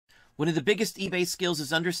One of the biggest eBay skills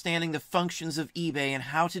is understanding the functions of eBay and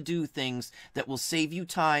how to do things that will save you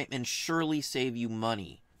time and surely save you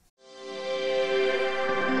money.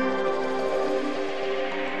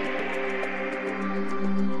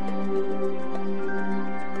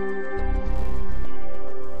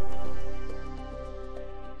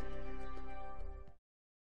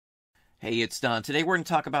 Hey, it's Don. Today we're going to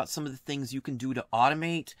talk about some of the things you can do to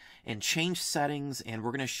automate and change settings, and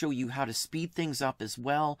we're going to show you how to speed things up as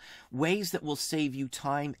well, ways that will save you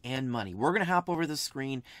time and money. We're going to hop over the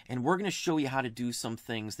screen and we're going to show you how to do some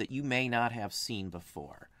things that you may not have seen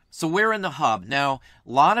before. So we're in the hub. Now,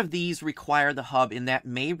 a lot of these require the hub, and that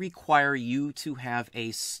may require you to have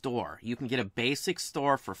a store. You can get a basic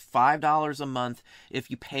store for $5 a month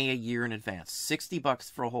if you pay a year in advance.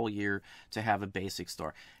 $60 for a whole year to have a basic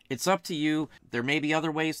store. It's up to you. There may be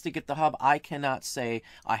other ways to get the hub. I cannot say.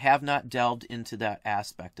 I have not delved into that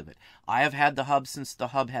aspect of it. I have had the hub since the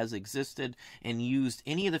hub has existed and used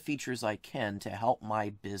any of the features I can to help my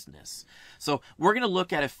business. So we're going to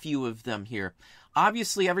look at a few of them here.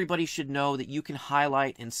 Obviously, everybody should know that you can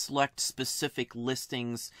highlight and select specific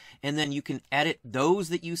listings, and then you can edit those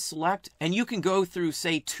that you select, and you can go through,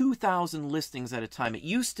 say, 2,000 listings at a time. It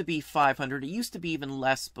used to be 500. It used to be even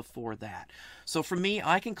less before that. So for me,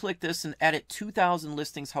 I can click this and edit 2,000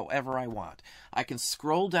 listings however I want. I can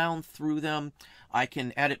scroll down through them. I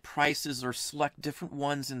can edit prices or select different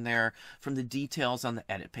ones in there from the details on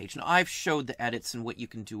the edit page. Now, I've showed the edits and what you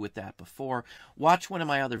can do with that before. Watch one of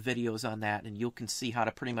my other videos on that and you can see how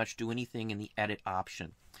to pretty much do anything in the edit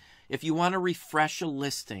option. If you want to refresh a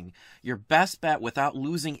listing, your best bet without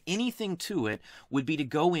losing anything to it would be to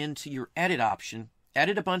go into your edit option,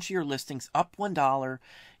 edit a bunch of your listings up $1,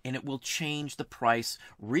 and it will change the price,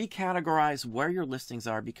 recategorize where your listings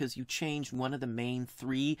are because you changed one of the main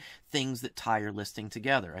 3 things that tie your listing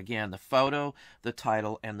together. Again, the photo, the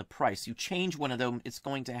title, and the price. You change one of them, it's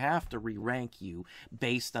going to have to re-rank you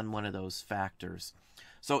based on one of those factors.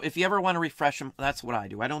 So if you ever want to refresh them, that's what I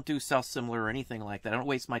do. I don't do self-similar or anything like that. I don't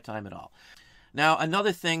waste my time at all. Now,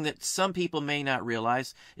 another thing that some people may not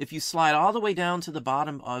realize, if you slide all the way down to the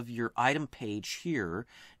bottom of your item page here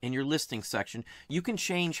in your listing section, you can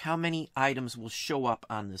change how many items will show up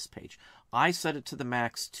on this page. I set it to the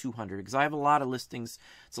max 200 because I have a lot of listings.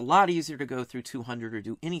 It's a lot easier to go through 200 or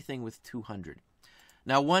do anything with 200.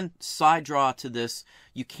 Now, one side draw to this,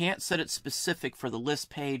 you can't set it specific for the list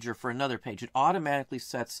page or for another page. It automatically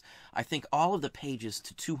sets, I think, all of the pages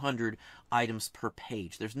to 200 items per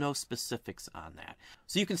page. There's no specifics on that.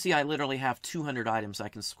 So you can see I literally have 200 items I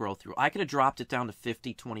can scroll through. I could have dropped it down to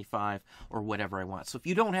 50, 25, or whatever I want. So if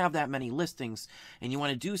you don't have that many listings and you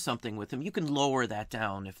want to do something with them, you can lower that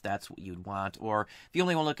down if that's what you'd want, or if you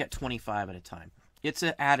only want to look at 25 at a time. It's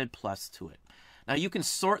an added plus to it. Now, you can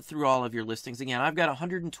sort through all of your listings. Again, I've got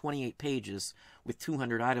 128 pages with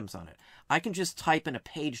 200 items on it. I can just type in a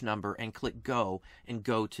page number and click go and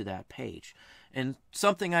go to that page. And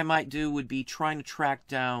something I might do would be trying to track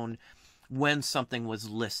down when something was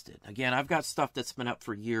listed. Again, I've got stuff that's been up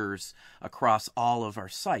for years across all of our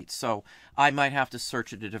sites, so I might have to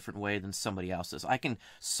search it a different way than somebody else's. I can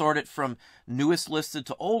sort it from newest listed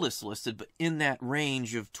to oldest listed, but in that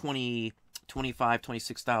range of 25,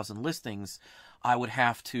 26,000 listings, I would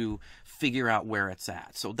have to figure out where it's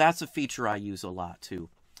at. So that's a feature I use a lot too.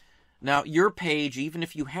 Now, your page, even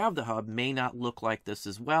if you have the hub, may not look like this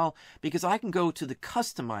as well because I can go to the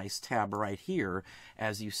Customize tab right here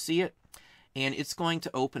as you see it, and it's going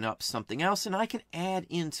to open up something else, and I can add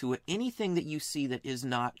into it anything that you see that is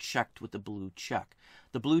not checked with the blue check.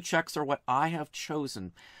 The blue checks are what I have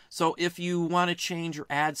chosen. So if you want to change or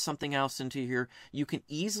add something else into here, you can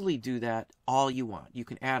easily do that all you want. You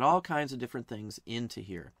can add all kinds of different things into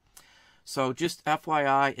here. So just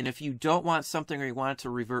FYI, and if you don't want something or you want it to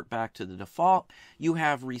revert back to the default, you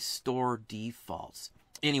have Restore Defaults.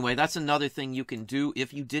 Anyway, that's another thing you can do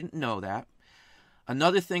if you didn't know that.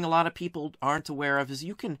 Another thing a lot of people aren't aware of is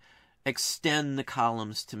you can extend the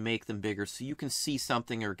columns to make them bigger so you can see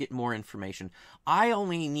something or get more information. I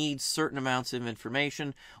only need certain amounts of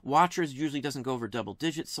information. Watchers usually doesn't go over double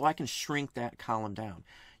digits, so I can shrink that column down.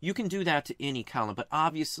 You can do that to any column, but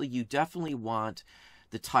obviously you definitely want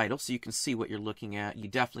the title so you can see what you're looking at. You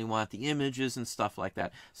definitely want the images and stuff like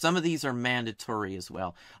that. Some of these are mandatory as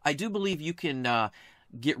well. I do believe you can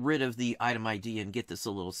get rid of the item ID and get this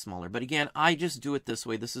a little smaller. But again, I just do it this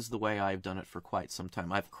way. This is the way I've done it for quite some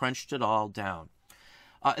time. I've crunched it all down.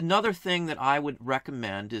 Another thing that I would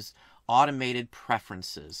recommend is automated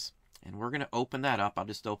preferences. And we're going to open that up. I'll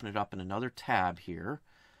just open it up in another tab here.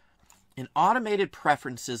 And automated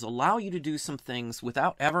preferences allow you to do some things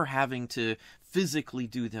without ever having to physically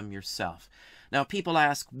do them yourself. Now, people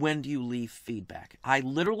ask, when do you leave feedback? I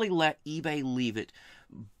literally let eBay leave it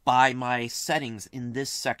by my settings in this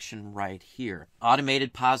section right here.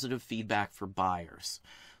 Automated positive feedback for buyers.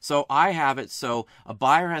 So I have it so a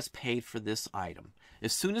buyer has paid for this item.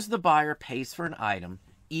 As soon as the buyer pays for an item,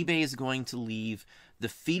 eBay is going to leave the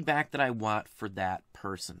feedback that I want for that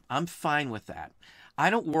person. I'm fine with that. I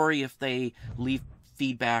don't worry if they leave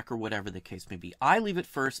feedback or whatever the case may be. I leave it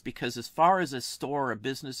first because as far as a store or a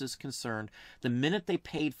business is concerned, the minute they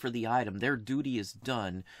paid for the item, their duty is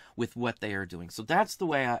done with what they are doing. So that's the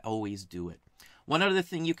way I always do it. One other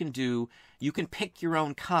thing you can do, you can pick your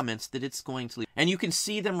own comments that it's going to leave. And you can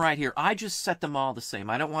see them right here. I just set them all the same.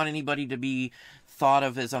 I don't want anybody to be thought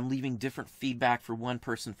of as I'm leaving different feedback for one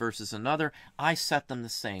person versus another. I set them the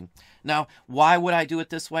same. Now, why would I do it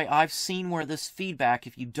this way? I've seen where this feedback,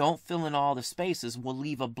 if you don't fill in all the spaces, will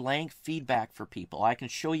leave a blank feedback for people. I can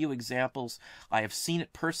show you examples. I have seen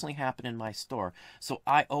it personally happen in my store. So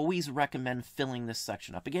I always recommend filling this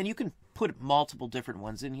section up. Again, you can put multiple different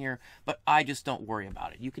ones in here, but I just don't worry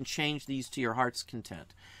about it. You can change these to your heart's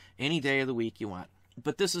content any day of the week you want.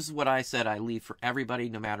 But this is what I said I leave for everybody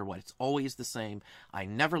no matter what. It's always the same. I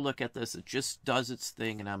never look at this. It just does its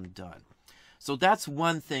thing and I'm done. So that's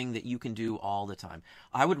one thing that you can do all the time.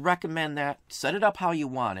 I would recommend that. Set it up how you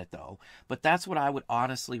want it though. But that's what I would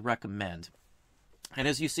honestly recommend. And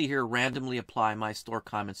as you see here, randomly apply my store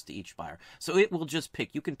comments to each buyer. So it will just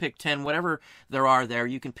pick. You can pick 10, whatever there are there.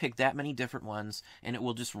 You can pick that many different ones, and it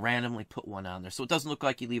will just randomly put one on there. So it doesn't look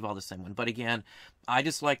like you leave all the same one. But again, I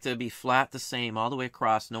just like to be flat the same all the way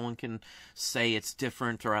across. No one can say it's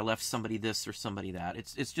different or I left somebody this or somebody that.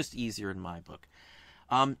 It's just easier in my book.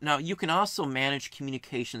 Now, you can also manage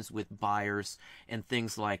communications with buyers and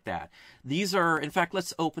things like that. These are, in fact,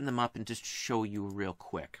 let's open them up and just show you real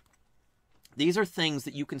quick. These are things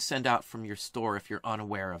that you can send out from your store if you're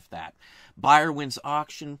unaware of that. Buyer wins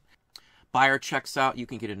auction. Buyer checks out. You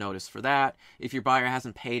can get a notice for that. If your buyer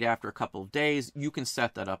hasn't paid after a couple of days, you can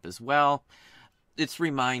set that up as well. It's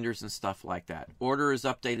reminders and stuff like that. Order is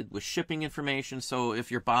updated with shipping information. So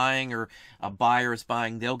if you're buying or a buyer is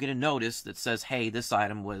buying, they'll get a notice that says, hey, this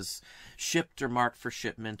item was shipped or marked for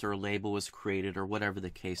shipment or a label was created or whatever the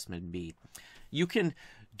case may be. You can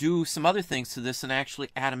do some other things to this and actually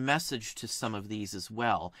add a message to some of these as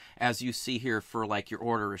well, as you see here for like your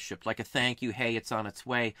order is shipped, like a thank you, hey, it's on its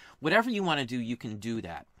way. Whatever you want to do, you can do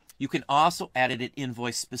that. You can also edit an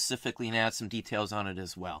invoice specifically and add some details on it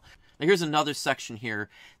as well. Now here's another section here.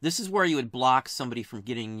 This is where you would block somebody from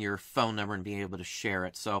getting your phone number and being able to share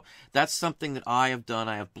it. So that's something that I have done.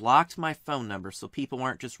 I have blocked my phone number so people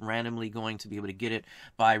aren't just randomly going to be able to get it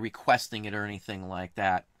by requesting it or anything like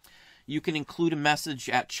that. You can include a message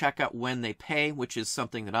at checkout when they pay, which is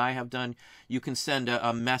something that I have done. You can send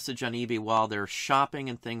a message on eBay while they're shopping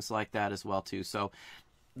and things like that as well too. So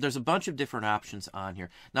there's a bunch of different options on here.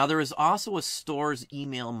 Now there is also a store's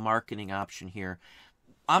email marketing option here.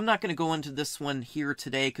 I'm not going to go into this one here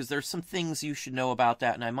today because there's some things you should know about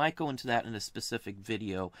that, and I might go into that in a specific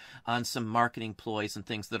video on some marketing ploys and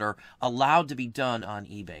things that are allowed to be done on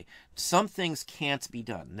eBay. Some things can't be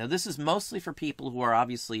done. Now, this is mostly for people who are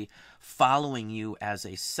obviously following you as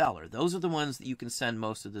a seller. Those are the ones that you can send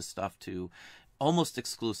most of this stuff to almost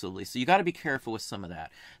exclusively. So you got to be careful with some of that.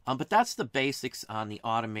 But that's the basics on the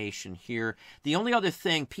automation here. The only other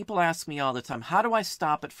thing, people ask me all the time, how do I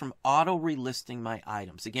stop it from auto-relisting my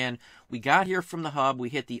items? Again, we got here from the hub, we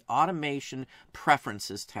hit the automation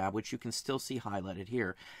preferences tab, which you can still see highlighted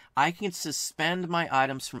here. I can suspend my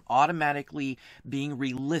items from automatically being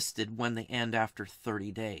relisted when they end after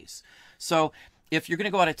 30 days. So if you're going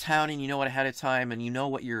to go out of town and you know it ahead of time and you know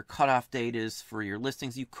what your cutoff date is for your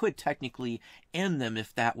listings, you could technically end them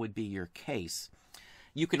if that would be your case.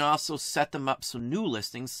 You can also set them up so new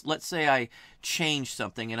listings, let's say I change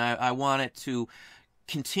something and I want it to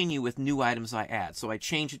continue with new items I add. So I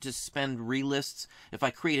change it to suspend relists. If I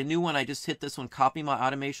create a new one, I just hit this one, copy my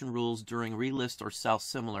automation rules during relist or sell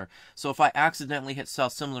similar. So if I accidentally hit sell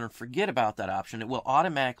similar and forget about that option, it will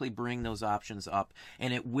automatically bring those options up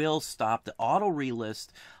and it will stop the auto relist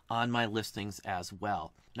on my listings as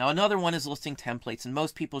well. Now another one is listing templates, and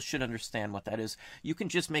most people should understand what that is. You can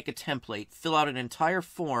just make a template, fill out an entire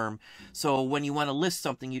form, so when you want to list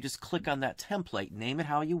something, you just click on that template, name it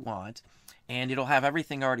how you want, and it'll have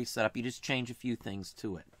everything already set up. You just change a few things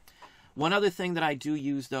to it. One other thing that I do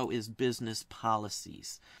use, though, is business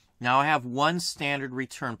policies. Now, I have one standard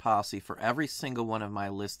return policy for every single one of my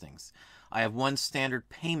listings. I have one standard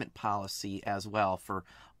payment policy as well for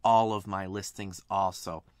all of my listings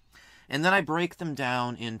also. And then I break them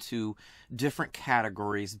down into different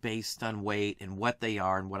categories based on weight and what they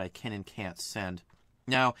are and what I can and can't send.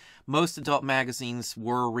 Now, most adult magazines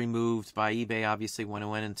were removed by eBay, obviously, when it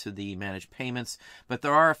went into the managed payments, but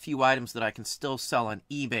there are a few items that I can still sell on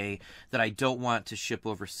eBay that I don't want to ship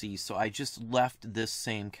overseas, so I just left this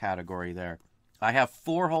same category there. I have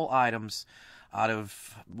 4 whole items out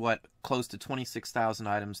of, close to 26,000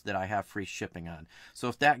 items that I have free shipping on. So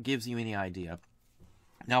if that gives you any idea.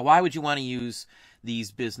 Now, why would you want to use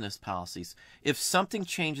these business policies? If something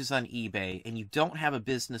changes on eBay and you don't have a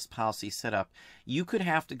business policy set up, you could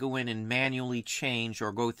have to go in and manually change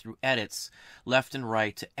or go through edits left and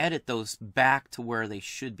right to edit those back to where they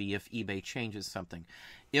should be if eBay changes something.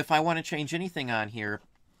 If I want to change anything on here,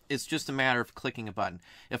 it's just a matter of clicking a button.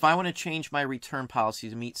 If I want to change my return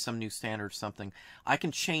policy to meet some new standard or something, I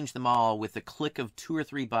can change them all with a click of 2 or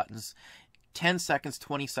 3 buttons, 10 seconds,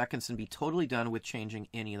 20 seconds, and be totally done with changing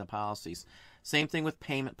any of the policies. Same thing with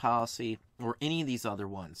payment policy or any of these other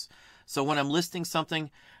ones. So when I'm listing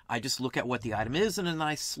something, I just look at what the item is and then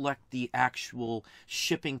I select the actual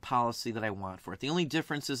shipping policy that I want for it. The only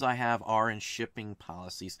differences I have are in shipping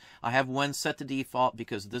policies. I have one set to default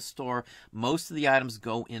because this store, most of the items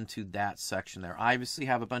go into that section there. I obviously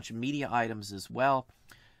have a bunch of media items as well.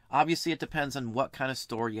 Obviously, it depends on what kind of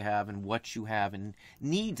store you have and what you have and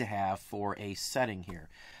need to have for a setting here.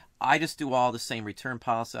 I just do all the same return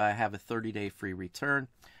policy. I have a 30-day free return.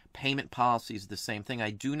 Payment policy is the same thing.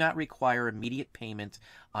 I do not require immediate payment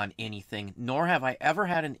on anything, nor have I ever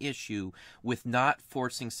had an issue with not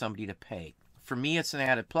forcing somebody to pay. For me, it's an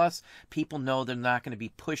added plus. People know they're not going to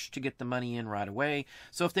be pushed to get the money in right away.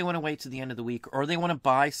 So if they want to wait to the end of the week or they want to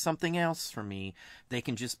buy something else from me, they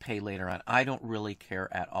can just pay later on. I don't really care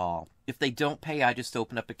at all. If they don't pay, I just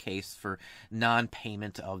open up a case for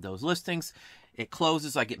non-payment of those listings. It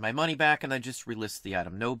closes, I get my money back, and I just relist the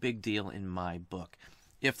item. No big deal in my book.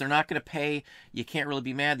 If they're not going to pay, you can't really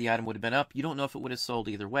be mad. The item would have been up. You don't know if it would have sold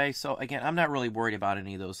either way. So again, I'm not really worried about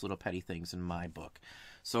any of those little petty things in my book.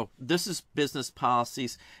 So this is business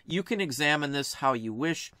policies. You can examine this how you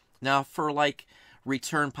wish. Now for like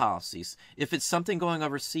return policies, if it's something going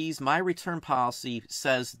overseas, my return policy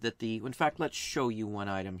says that in fact, let's show you one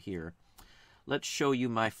item here. Let's show you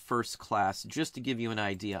my first class just to give you an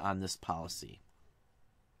idea on this policy.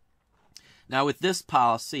 Now with this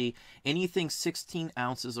policy, anything 16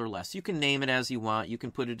 ounces or less, you can name it as you want. You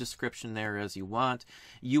can put a description there as you want.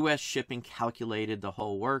 U.S. shipping calculated, the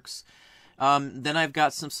whole works. Then I've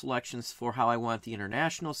got some selections for how I want the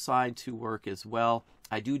international side to work as well.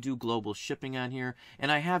 I do global shipping on here,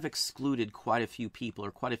 and I have excluded quite a few people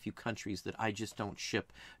or quite a few countries that I just don't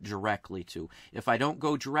ship directly to. If I don't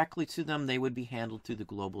go directly to them, they would be handled through the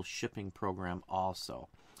global shipping program also.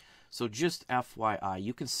 So just FYI,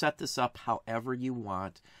 you can set this up however you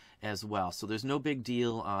want as well. So there's no big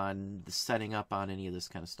deal on the setting up on any of this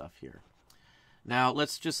kind of stuff here. Now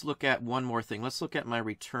let's just look at one more thing. Let's look at my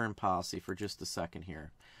return policy for just a second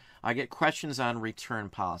here. I get questions on return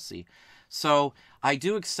policy. So I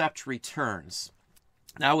do accept returns.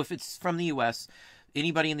 Now if it's from the U.S.,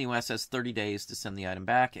 anybody in the U.S. has 30 days to send the item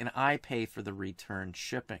back, and I pay for the return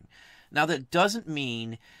shipping. Now that doesn't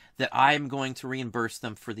mean that I'm going to reimburse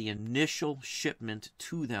them for the initial shipment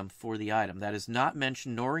to them for the item. That is not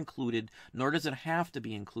mentioned nor included, nor does it have to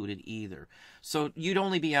be included either. So you'd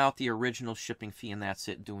only be out the original shipping fee, and that's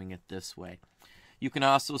it, doing it this way. You can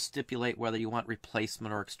also stipulate whether you want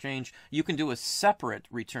replacement or exchange. You can do a separate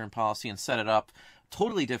return policy and set it up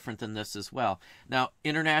totally different than this as well. Now,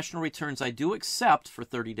 international returns I do accept for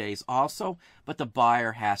 30 days also, but the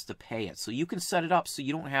buyer has to pay it. So you can set it up so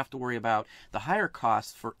you don't have to worry about the higher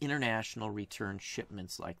costs for international return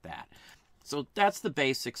shipments like that. So that's the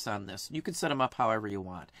basics on this. You can set them up however you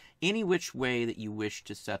want. Any which way that you wish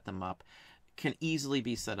to set them up can easily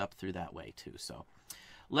be set up through that way too. So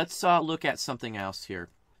let's look at something else here.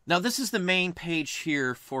 Now this is the main page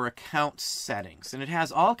here for account settings, and it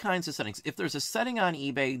has all kinds of settings. If there's a setting on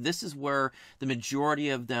eBay, this is where the majority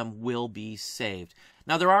of them will be saved.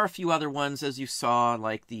 Now there are a few other ones, as you saw,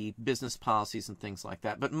 like the business policies and things like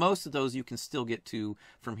that, but most of those you can still get to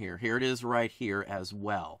from here. Here it is right here as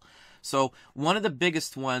well. So one of the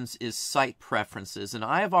biggest ones is site preferences, and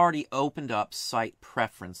I have already opened up site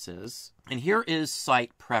preferences. And here is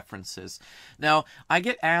site preferences. Now, I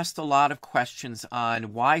get asked a lot of questions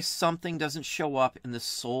on why something doesn't show up in the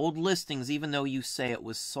sold listings even though you say it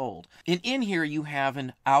was sold. And in here you have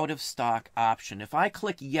an out of stock option. If I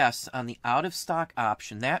click yes on the out of stock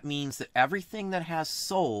option, that means that everything that has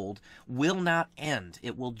sold will not end.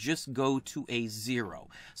 It will just go to a 0.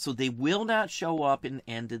 So they will not show up in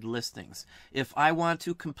ended listings. If I want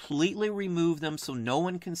to completely remove them so no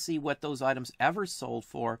one can see what those items ever sold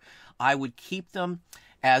for, I would keep them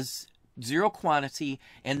as 0 quantity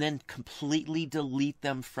and then completely delete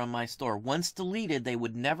them from my store. Once deleted, they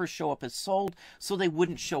would never show up as sold, so they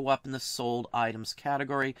wouldn't show up in the sold items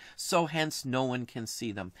category, so hence no one can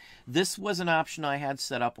see them. This was an option I had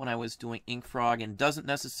set up when I was doing InkFrog and doesn't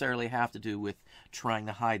necessarily have to do with trying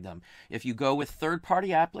to hide them. If you go with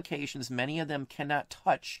third-party applications, many of them cannot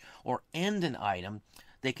touch or end an item.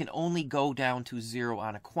 They can only go down to 0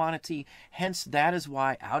 on a quantity. Hence, that is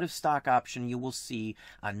why out of stock option you will see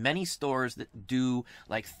on many stores that do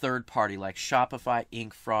like third party, like Shopify,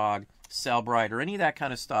 InkFrog, Sellbrite, or any of that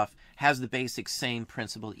kind of stuff, has the basic same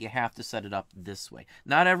principle that you have to set it up this way.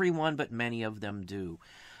 Not everyone, but many of them do.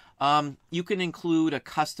 You can include a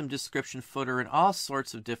custom description footer and all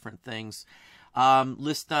sorts of different things.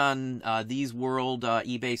 List on these world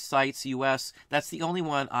eBay sites, US. That's the only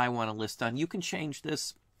one I want to list on. You can change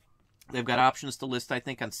this. They've got options to list, I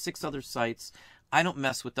think, on 6 other sites. I don't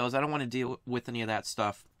mess with those. I don't want to deal with any of that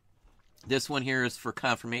stuff. This one here is for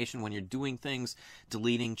confirmation when you're doing things,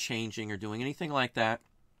 deleting, changing, or doing anything like that.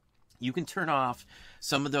 You can turn off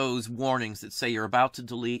some of those warnings that say you're about to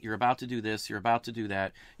delete, you're about to do this, you're about to do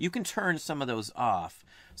that. You can turn some of those off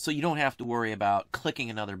so you don't have to worry about clicking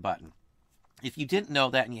another button. If you didn't know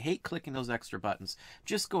that and you hate clicking those extra buttons,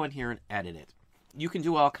 just go in here and edit it. You can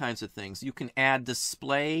do all kinds of things. You can add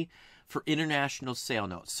display for international sale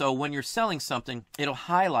notes. So when you're selling something, it'll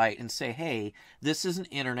highlight and say, hey, this is an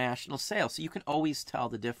international sale. So you can always tell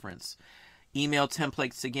the difference. Email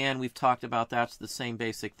templates, again, we've talked about that. It's the same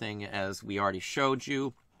basic thing as we already showed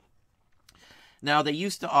you. Now, they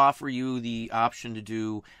used to offer you the option to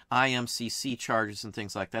do IMCC charges and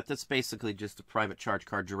things like that. That's basically just a private charge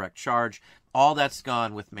card direct charge. All that's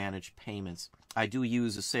gone with managed payments. I do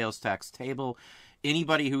use a sales tax table.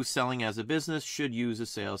 Anybody who's selling as a business should use a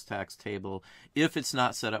sales tax table if it's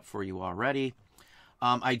not set up for you already.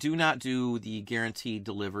 I do not do the guaranteed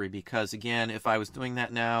delivery because, again, if I was doing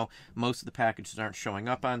that now, most of the packages aren't showing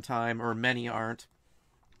up on time, or many aren't.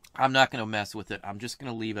 I'm not going to mess with it. I'm just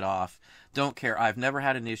going to leave it off. Don't care. I've never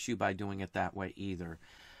had an issue by doing it that way either.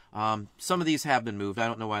 Some of these have been moved. I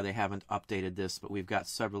don't know why they haven't updated this, but we've got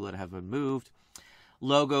several that have been moved.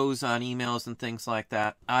 Logos on emails and things like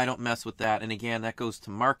that, I don't mess with that. And again, that goes to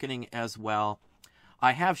marketing as well.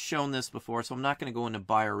 I have shown this before, so I'm not going to go into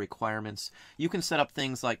buyer requirements. You can set up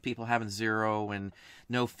things like people having 0 and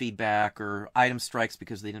no feedback, or item strikes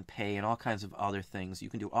because they didn't pay, and all kinds of other things. You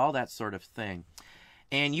can do all that sort of thing.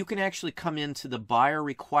 And you can actually come into the buyer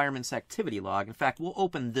requirements activity log. In fact, we'll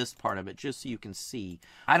open this part of it just so you can see.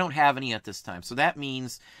 I don't have any at this time. So that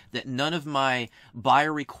means that none of my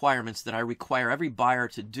buyer requirements that I require every buyer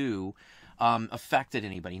to do affected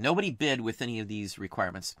anybody. Nobody bid with any of these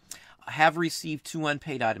requirements. I have received 2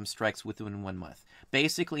 unpaid item strikes within 1 month.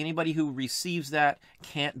 Basically, anybody who receives that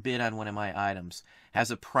can't bid on one of my items. Has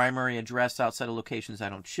a primary address outside of locations I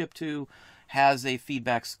don't ship to. Has a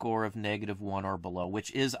feedback score of -1 or below,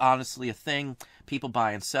 which is honestly a thing. People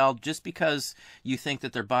buy and sell. Just because you think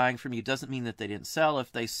that they're buying from you doesn't mean that they didn't sell.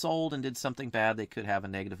 If they sold and did something bad, they could have a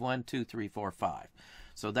 -1, 2, 3, 4, 5.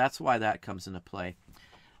 So that's why that comes into play.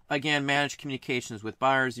 Again, manage communications with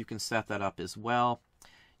buyers. You can set that up as well.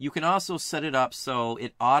 You can also set it up so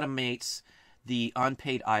it automates the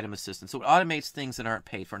unpaid item assistance. So it automates things that aren't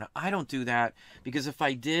paid for. Now, I don't do that because if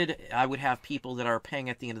I did, I would have people that are paying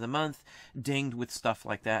at the end of the month dinged with stuff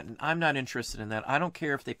like that. And I'm not interested in that. I don't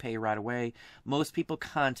care if they pay right away. Most people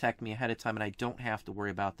contact me ahead of time, and I don't have to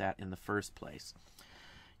worry about that in the first place.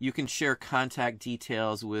 You can share contact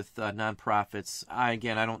details with nonprofits.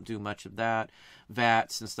 Again, I don't do much of that.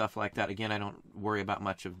 VATs and stuff like that. Again, I don't worry about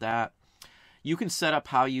much of that. You can set up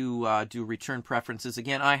how you do return preferences.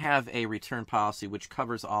 Again, I have a return policy which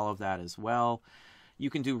covers all of that as well.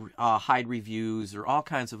 You can do hide reviews or all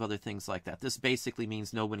kinds of other things like that. This basically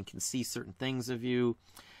means no one can see certain things of you.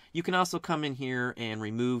 You can also come in here and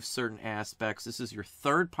remove certain aspects. This is your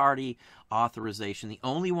third-party authorization. The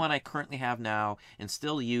only one I currently have now and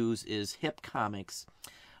still use is Hip Comics.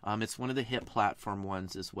 It's one of the Hip platform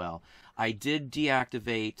ones as well. I did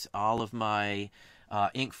deactivate all of my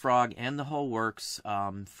InkFrog and the whole works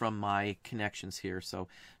from my connections here. So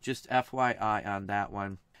just FYI on that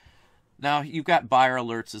one. Now, you've got buyer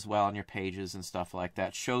alerts as well on your pages and stuff like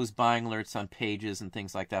that. Shows buying alerts on pages and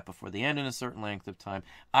things like that before they end in a certain length of time.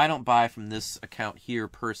 I don't buy from this account here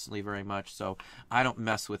personally very much, so I don't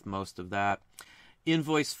mess with most of that.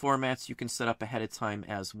 Invoice formats you can set up ahead of time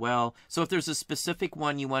as well. So if there's a specific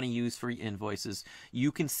one you want to use for your invoices,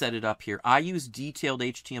 you can set it up here. I use detailed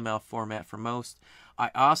HTML format for most.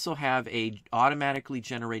 I also have a automatically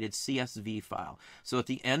generated CSV file. So at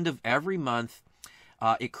the end of every month,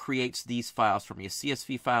 it creates these files for me, a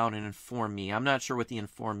CSV file and an Inform Me. I'm not sure what the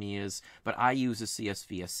Inform Me is, but I use a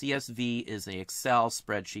CSV. A CSV is an Excel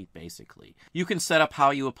spreadsheet, basically. You can set up how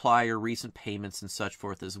you apply your recent payments and such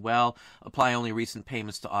forth as well. Apply only recent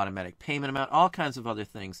payments to automatic payment amount, all kinds of other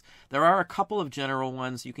things. There are a couple of general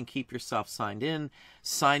ones. You can keep yourself signed in,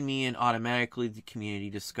 sign me in automatically to the community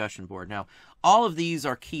discussion board. Now, all of these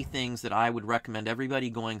are key things that I would recommend everybody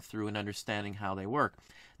going through and understanding how they work.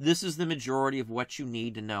 This is the majority of what you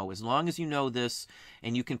need to know. As long as you know this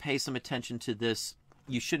and you can pay some attention to this,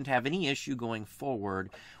 you shouldn't have any issue going forward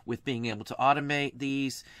with being able to automate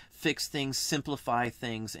these, fix things, simplify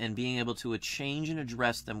things, and being able to change and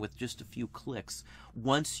address them with just a few clicks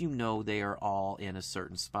once you know they are all in a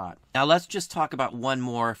certain spot. Now let's just talk about one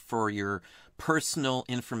more for your personal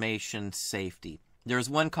information safety. There's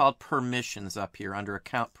one called permissions up here under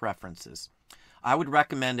account preferences. I would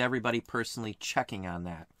recommend everybody personally checking on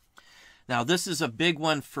that. Now, this is a big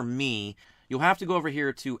one for me. You'll have to go over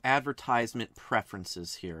here to advertisement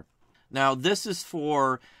preferences here. Now, this is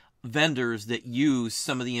for vendors that use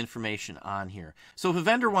some of the information on here. So if a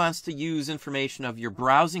vendor wants to use information of your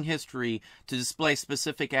browsing history to display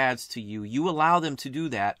specific ads to you, you allow them to do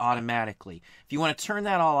that automatically. If you want to turn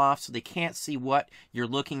that all off so they can't see what you're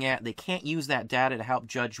looking at, they can't use that data to help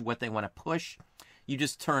judge what they want to push, you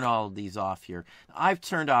just turn all of these off here. I've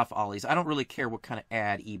turned off all these. I don't really care what kind of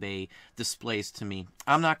ad eBay displays to me.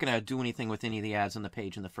 I'm not going to do anything with any of the ads on the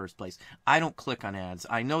page in the first place. I don't click on ads.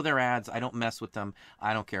 I know they're ads. I don't mess with them.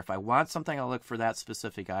 I don't care. If I want something, I'll look for that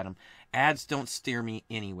specific item. Ads don't steer me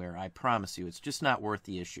anywhere. I promise you. It's just not worth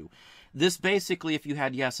the issue. This basically, if you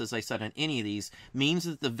had yes, as I said, on any of these, means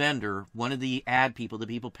that the vendor, one of the ad people, the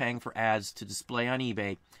people paying for ads to display on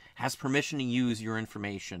eBay, has permission to use your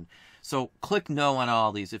information. So click no on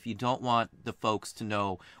all these if you don't want the folks to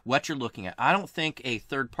know what you're looking at. I don't think a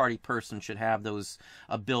third-party person should have those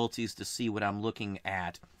abilities to see what I'm looking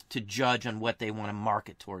at, to judge on what they want to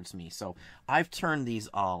market towards me. So I've turned these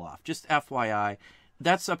all off. Just FYI,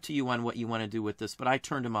 that's up to you on what you want to do with this, but I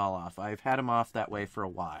turned them all off. I've had them off that way for a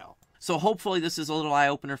while. So hopefully this is a little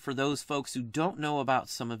eye-opener for those folks who don't know about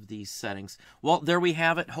some of these settings. Well, there we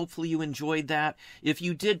have it. Hopefully you enjoyed that. If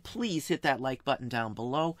you did, please hit that like button down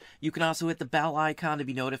below. You can also hit the bell icon to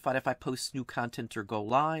be notified if I post new content or go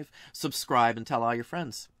live. Subscribe and tell all your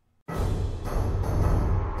friends.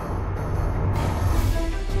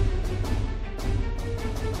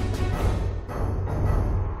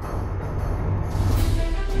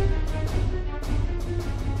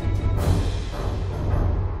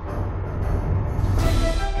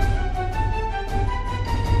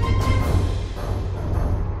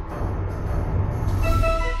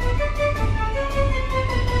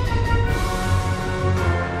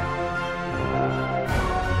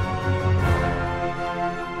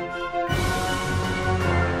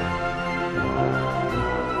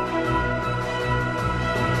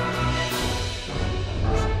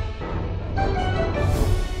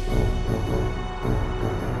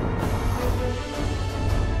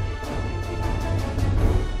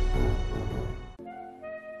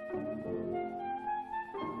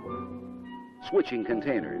 Switching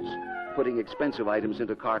containers, putting expensive items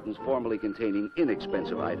into cartons formerly containing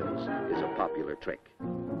inexpensive items, is a popular trick.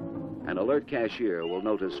 An alert cashier will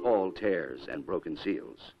notice all tears and broken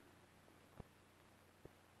seals.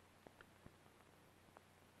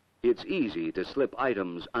 It's easy to slip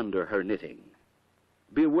items under her knitting.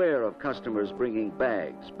 Beware of customers bringing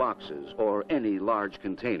bags, boxes, or any large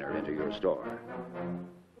container into your store.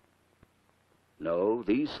 No,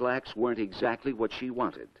 these slacks weren't exactly what she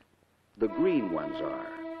wanted. The green ones are.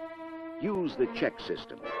 Use the check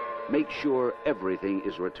system. Make sure everything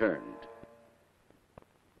is returned.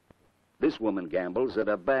 This woman gambles that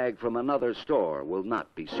a bag from another store will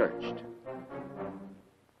not be searched.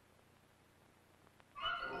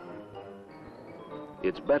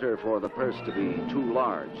 It's better for the purse to be too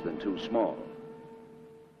large than too small.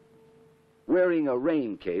 Wearing a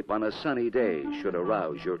rain cape on a sunny day should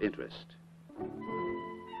arouse your interest.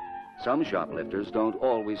 Some shoplifters don't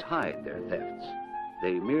always hide their thefts.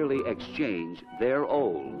 They merely exchange their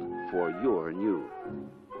old for your new.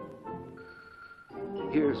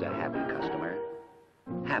 Here's a happy customer,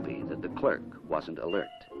 happy that the clerk wasn't alert.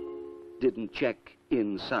 didn't check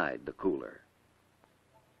inside the cooler.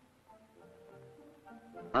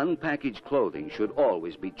 Unpackaged clothing should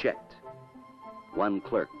always be checked. One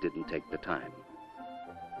clerk didn't take the time.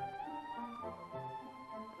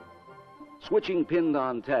 Switching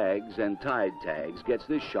pinned-on tags and tied tags gets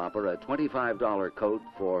this shopper a $25 coat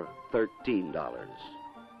for $13.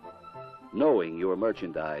 Knowing your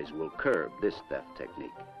merchandise will curb this theft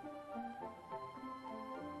technique.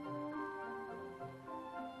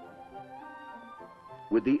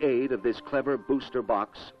 With the aid of this clever booster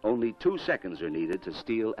box, only 2 seconds are needed to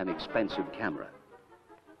steal an expensive camera.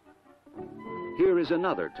 Here is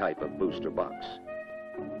another type of booster box.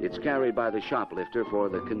 It's carried by the shoplifter for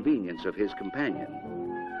the convenience of his companion.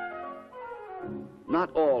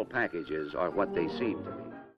 Not all packages are what they seem to be.